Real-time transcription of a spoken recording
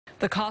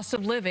The cost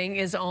of living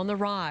is on the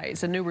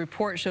rise. A new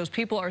report shows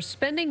people are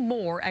spending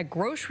more at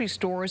grocery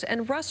stores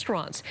and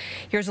restaurants.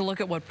 Here's a look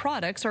at what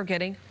products are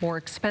getting more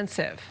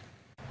expensive.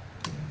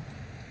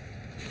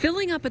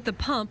 Filling up at the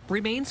pump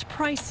remains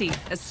pricey,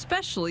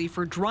 especially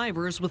for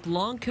drivers with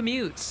long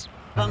commutes.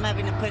 If I'm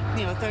having to put,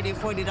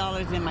 $30 or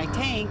 $40 in my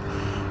tank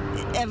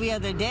every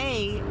other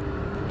day,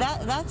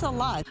 that's a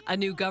lot. A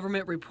new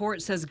government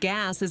report says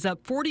gas is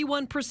up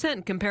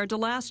 41% compared to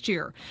last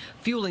year,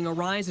 fueling a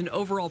rise in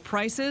overall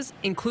prices,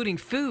 including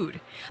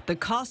food. The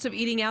cost of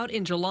eating out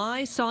in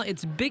July saw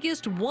its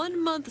biggest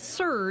one-month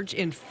surge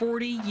in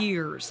 40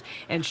 years,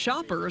 and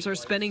shoppers are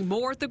spending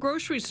more at the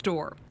grocery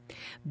store.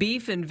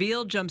 Beef and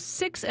veal jumped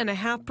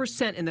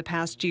 6.5% in the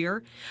past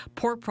year.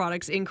 Pork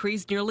products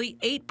increased nearly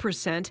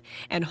 8%,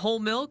 and whole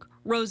milk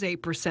rose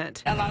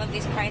 8%. A lot of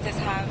these prices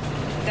have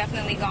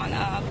definitely gone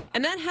up.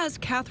 And that has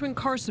Catherine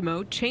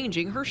Carsimo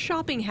changing her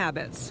shopping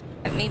habits.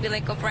 Maybe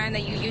like a brand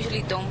that you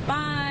usually don't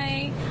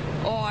buy,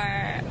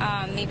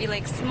 or maybe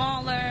like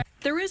smaller.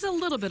 There is a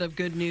little bit of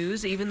good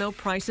news. Even though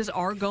prices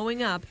are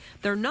going up,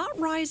 they're not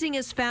rising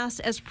as fast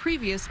as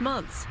previous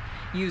months.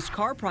 Used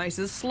car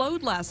prices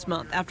slowed last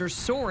month after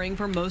soaring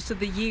for most of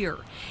the year.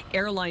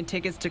 Airline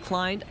tickets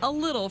declined a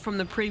little from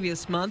the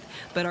previous month,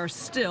 but are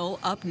still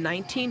up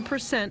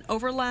 19%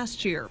 over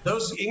last year.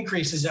 Those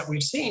increases that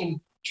we've seen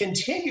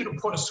continue to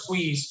put a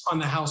squeeze on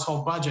the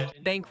household budget.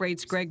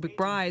 Bankrate's Greg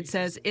McBride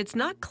says it's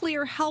not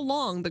clear how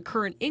long the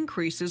current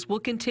increases will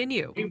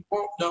continue. We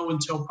won't know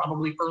until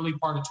probably early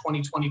part of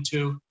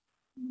 2022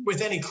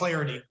 with any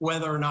clarity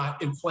whether or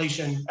not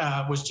inflation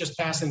was just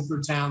passing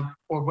through town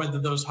or whether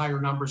those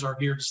higher numbers are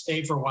here to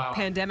stay for a while.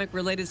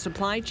 Pandemic-related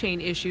supply chain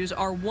issues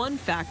are one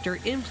factor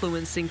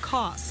influencing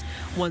costs.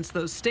 Once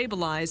those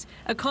stabilize,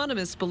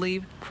 economists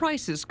believe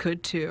prices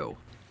could too.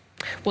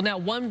 Well, now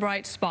one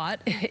bright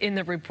spot in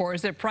the report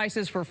is that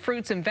prices for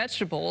fruits and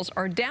vegetables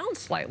are down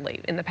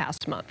slightly in the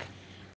past month.